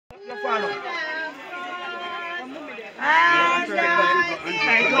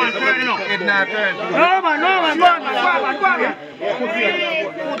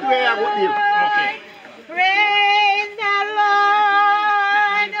Praise the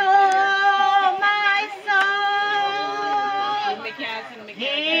Lord, oh my soul.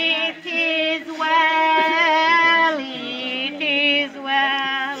 It is well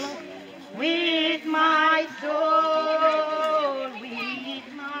with my soul, with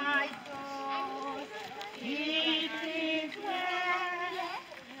my soul. It is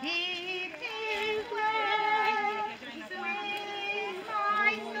well with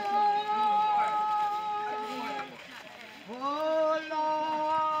my soul. Oh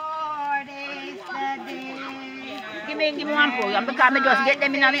Lord, is the day. Give me one program because I just get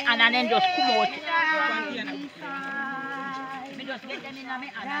them in my hand and then just come out. Me just get them in my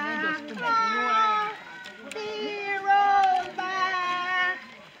hand and then just come out. Roll back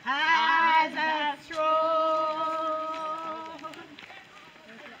as a throne.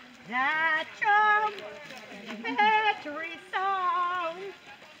 That trumpetry sound,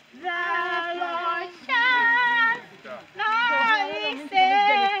 the Lord shall not listen.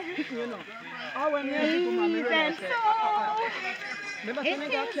 Even so,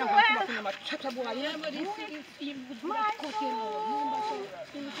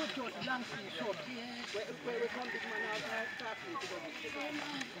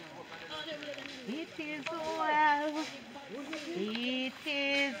 it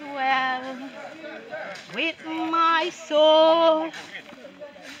is well with my soul. It is well with my soul,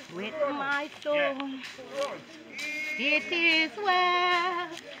 with my soul. It is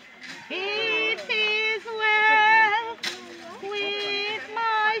well with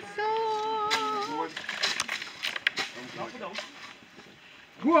my soul.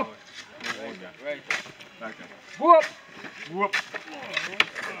 Go up. Go up. Go up.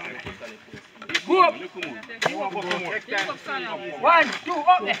 Go up. 1, 2,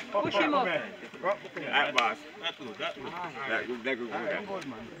 up there. Push him up. That boss. That good. That good.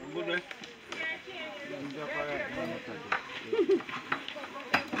 Good, man.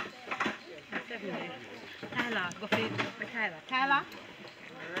 Tyler, go for Tyler. Tyler.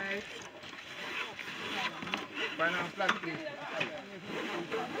 Alright. Final flag, please.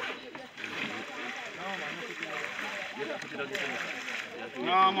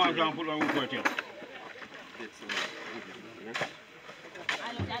 No, man, can't put on Rupert here.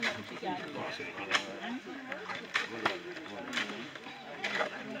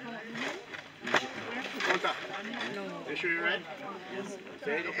 You sure you're right? Yes.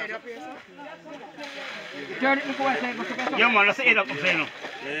 Say the head up here, sir. Yeah, man, let's head up there now.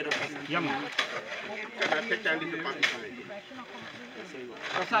 Yeah, man. Take that little pocket.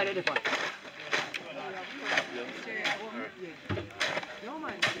 Outside of the pot. No,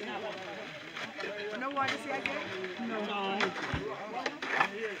 man. No one to see again? No.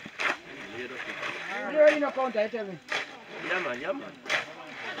 You already know counter, tell me. Yeah, man.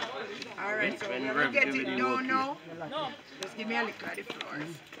 Alright, so we're going to get it down now. Just give me a lick of the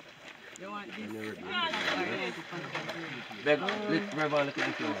floors. You want this? Beg, let's grab a look at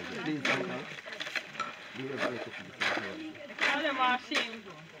the floor. Please, don't come.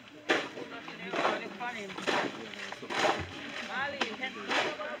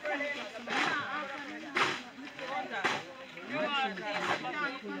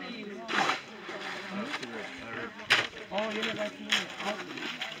 Oh, you never seen it.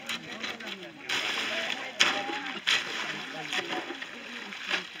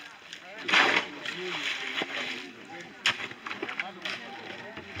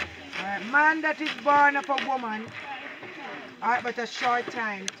 Man that is born of a woman, but a short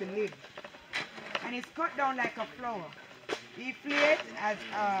time to live, and is cut down like a flower. He fleeth as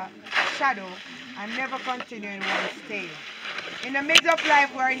a shadow and never continue in one state. In the midst of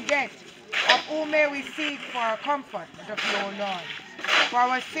life we are in debt, of whom may we seek for comfort of you, O Lord. For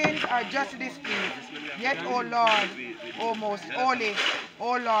our sins are justly displeased, yet, O Lord, O most holy,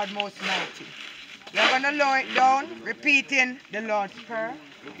 O Lord most mighty. You're going to lower it down, repeating the Lord's Prayer.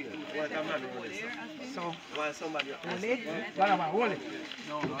 So, hold it. Donovan, hold it.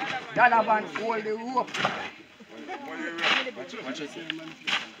 Donovan, hold the rope.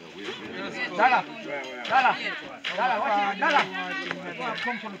 Dala, Hallowed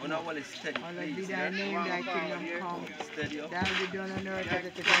be thy name, thy kingdom come. Thy will be done on earth as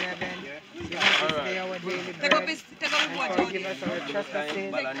it is in heaven. Give us this day our daily bread, and forgive us our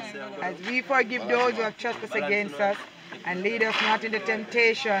trespasses, as we forgive those who have trespassed against us. And lead us not into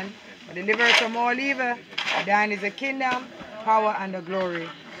temptation, but deliver us from all evil. Thine is the kingdom, power, and the glory,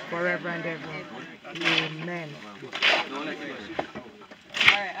 forever and ever. Amen.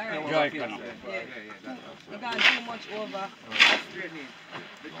 dry can. You got too much over.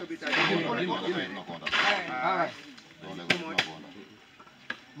 Alright.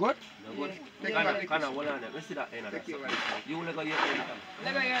 Good? Kind of, hold on there. Let's see that end of that. You let go your end.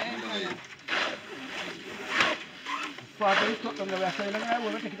 Let go your end. Father, you stop them the way I say, I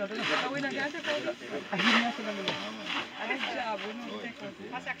will take it out of the way. We don't get to take it. I give me a second. This job, we don't take it.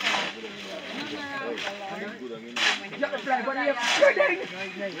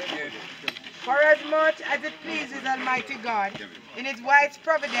 For as much as it pleases Almighty God, in His wise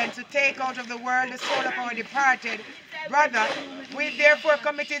providence to take out of the world the soul of our departed brother, we therefore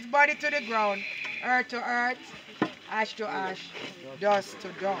commit his body to the ground, earth to earth, ash to ash, dust to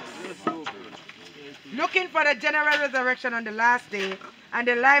dust. Looking for the general resurrection on the last day and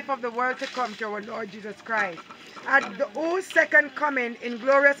the life of the world to come to our Lord Jesus Christ, at whose second coming in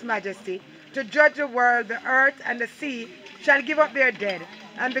glorious majesty to judge the world, the earth, and the sea shall give up their dead,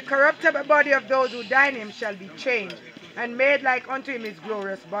 and the corruptible body of those who die in him shall be changed, and made like unto him his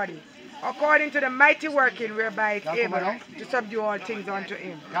glorious body, according to the mighty working whereby he is able to subdue all things unto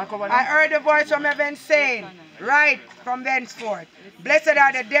him. I heard a voice from heaven saying, Write from thenceforth, blessed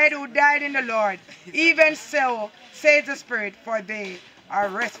are the dead who died in the Lord, even so says the Spirit, for they are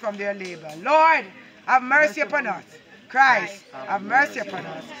rest from their labor. Lord, have mercy upon us. Christ, have mercy upon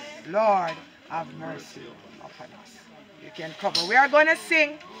us. Lord, have mercy upon us. You can cover. We are going to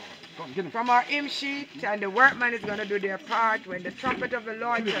sing from our hymn sheet, and the workman is going to do their part. When the trumpet of the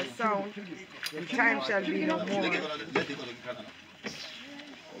Lord shall sound, and time shall be no more.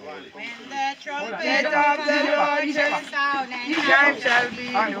 When the trumpet of the Lord shall sound, time shall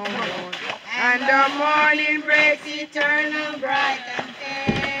be no more. And the morning breaks eternal bright and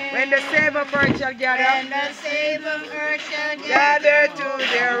fair. When the Savior of earth shall gather, when the Savior of earth shall gather to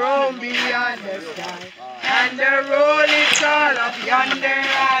their home beyond the sky, and the roll is called up yonder,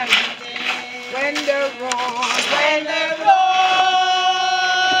 when the roll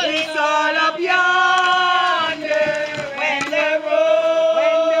is all up yonder, when the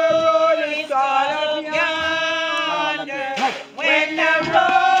roll is all up yonder, when the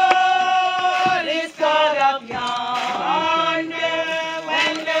roll is all up yonder,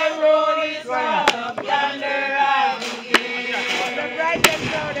 when the roll is all up yonder, I will give. The bright and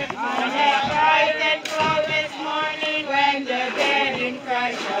cloudless morning, when the dead in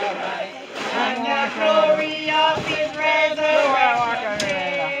Christ shall rise, and the glory of his resurrection.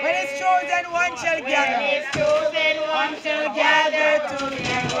 When his chosen one shall gather, his chosen one shall gather to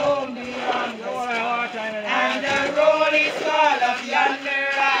their home beyond the sky, and the roll is called up yonder,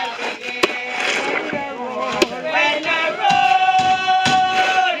 I begin. When the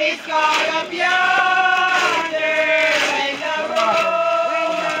roll is called up yonder, when the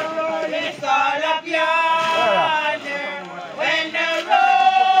roll is called up yonder, when the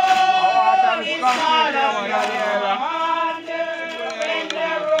roll is called up yonder, when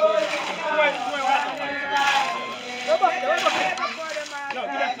the roll is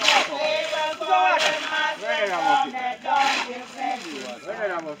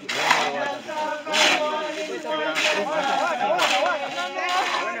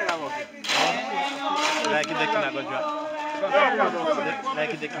Like it, they cannot go drop.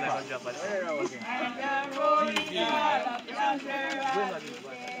 Like it, they cannot go drop.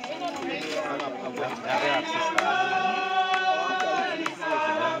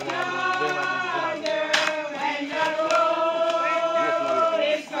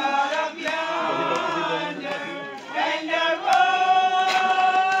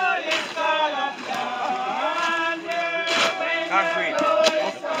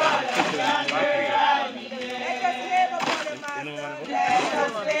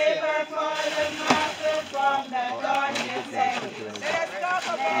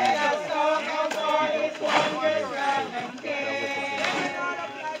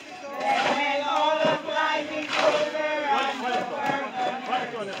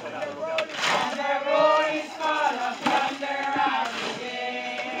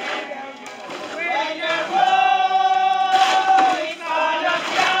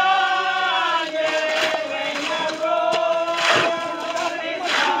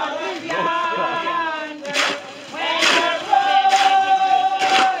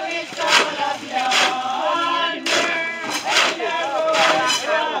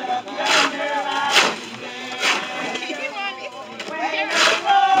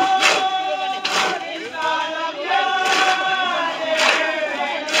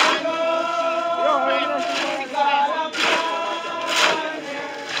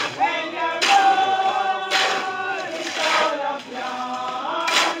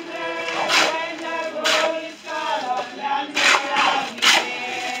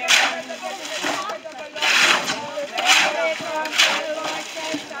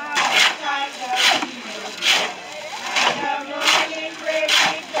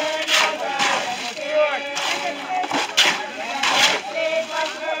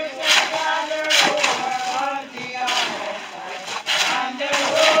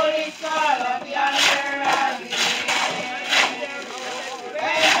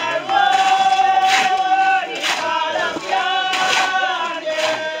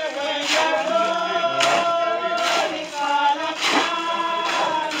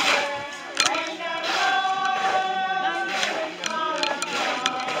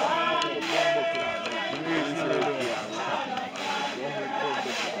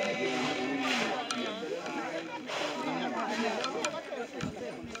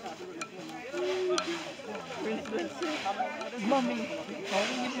 coming. How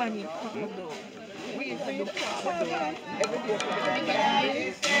we give money for the door. We used to do for the door. Every day for the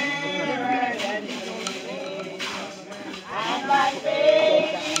and by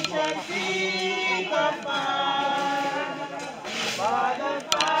faith we shall see the fire. For the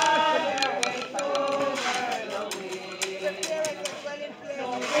Father will over the way.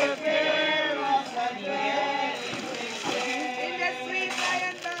 So prepare us a dwelling In the sweet by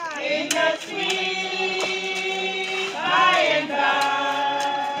and by. in the sweet by and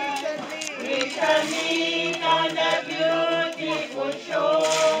by. We shall meet on the beautiful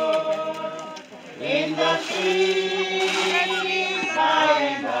shore. In the sweet by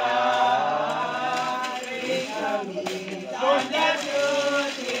and by. We shall meet on the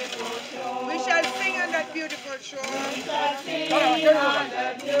beautiful shore. We shall sing on that beautiful shore. We shall sing on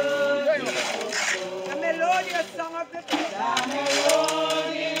the beautiful shore. The melodious song of the praise. The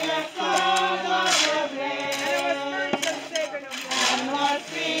melodious song of the praise. And our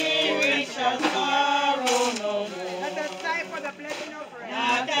spiritual sorrow no more. Let us sigh for the blessing of rain.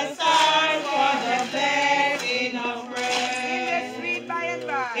 Let us sigh for the blessing of rain. In the sweet by and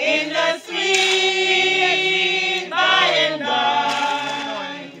by. In the sweet by and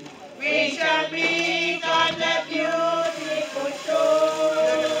by. We shall meet on the beautiful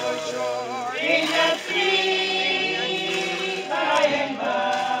shore. In the sweet by and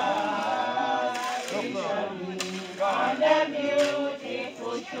by. We shall meet on the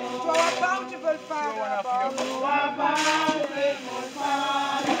beautiful To shore. our bountiful Father above. To our bountiful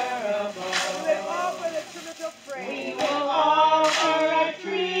Father above. We will offer the tribute of praise. We will